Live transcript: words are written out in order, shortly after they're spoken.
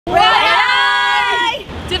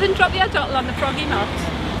Drop your dottle on the froggy knot.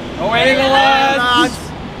 Away the lads!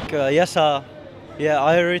 Yes sir. Yeah,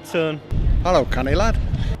 I return. Hello, canny lad.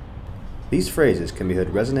 These phrases can be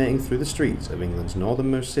heard resonating through the streets of England's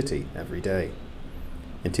northernmost city every day.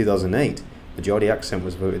 In 2008, the Geordie accent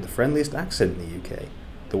was voted the friendliest accent in the UK,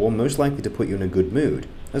 the one most likely to put you in a good mood,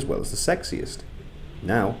 as well as the sexiest.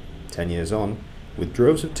 Now, 10 years on, with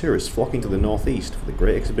droves of tourists flocking to the northeast for the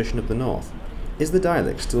Great Exhibition of the North, is the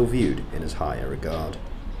dialect still viewed in as high a regard?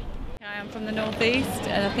 I am from the northeast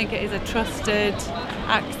and I think it is a trusted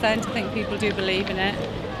accent. I think people do believe in it.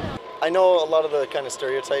 I know a lot of the kind of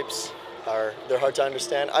stereotypes they're hard to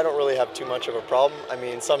understand. I don't really have too much of a problem. I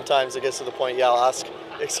mean, sometimes it gets to the point, yeah, I'll ask,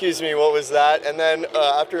 excuse me, what was that? And then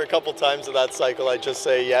after a couple times of that cycle, I just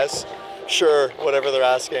say yes, sure, whatever they're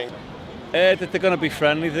asking. That they're going to be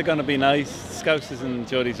friendly, they're going to be nice. Scousers and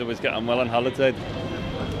Geordies always get on well on holiday.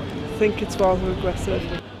 I think it's rather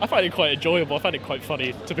aggressive. I find it quite enjoyable, I find it quite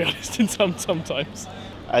funny, to be honest, in sometimes.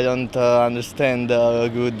 I don't understand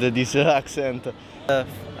good this accent.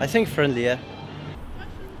 I think friendly, yeah.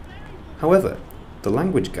 However, the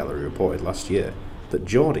Language Gallery reported last year that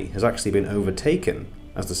Geordie has actually been overtaken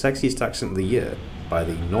as the sexiest accent of the year by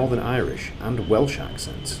the Northern Irish and Welsh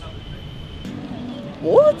accents.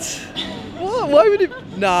 What? Why would it?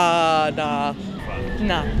 Nah.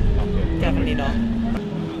 No, definitely not.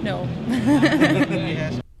 No.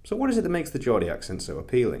 So what is it that makes the Geordie accent so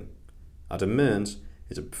appealing? Adam Mearns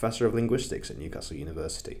is a professor of linguistics at Newcastle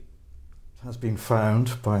University. It has been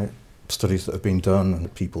found by studies that have been done,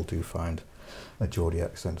 and people do find a Geordie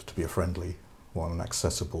accent to be a friendly one, an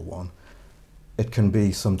accessible one. It can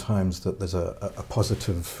be sometimes that there's a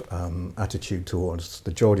positive attitude towards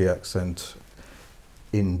the Geordie accent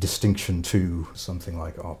in distinction to something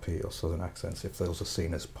like RP or Southern accents. If those are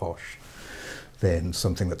seen as posh, then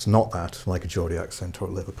something that's not that, like a Geordie accent or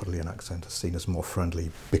a Liverpudlian accent, is seen as more friendly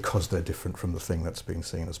because they're different from the thing that's being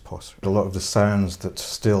seen as posh. A lot of the sounds that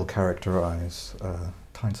still characterise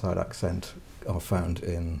Tyneside accent are found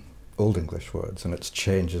in Old English words, and it's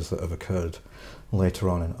changes that have occurred later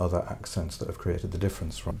on in other accents that have created the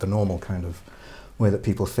difference. From the normal kind of way that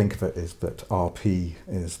people think of it is that RP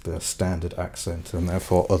is the standard accent, and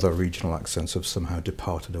therefore other regional accents have somehow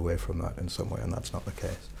departed away from that in some way, and that's not the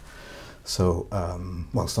case. So,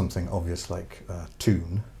 well, something obvious like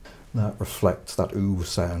tune, that reflects, that ooh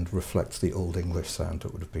sound reflects the Old English sound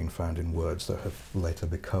that would have been found in words that have later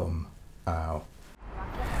become ow.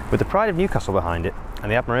 With the pride of Newcastle behind it,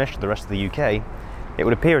 and the admiration of the rest of the UK, it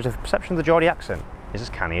would appear as if the perception of the Geordie accent is as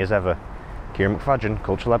canny as ever. Kieran McFadgen,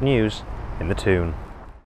 Culture Lab News, in the Toon.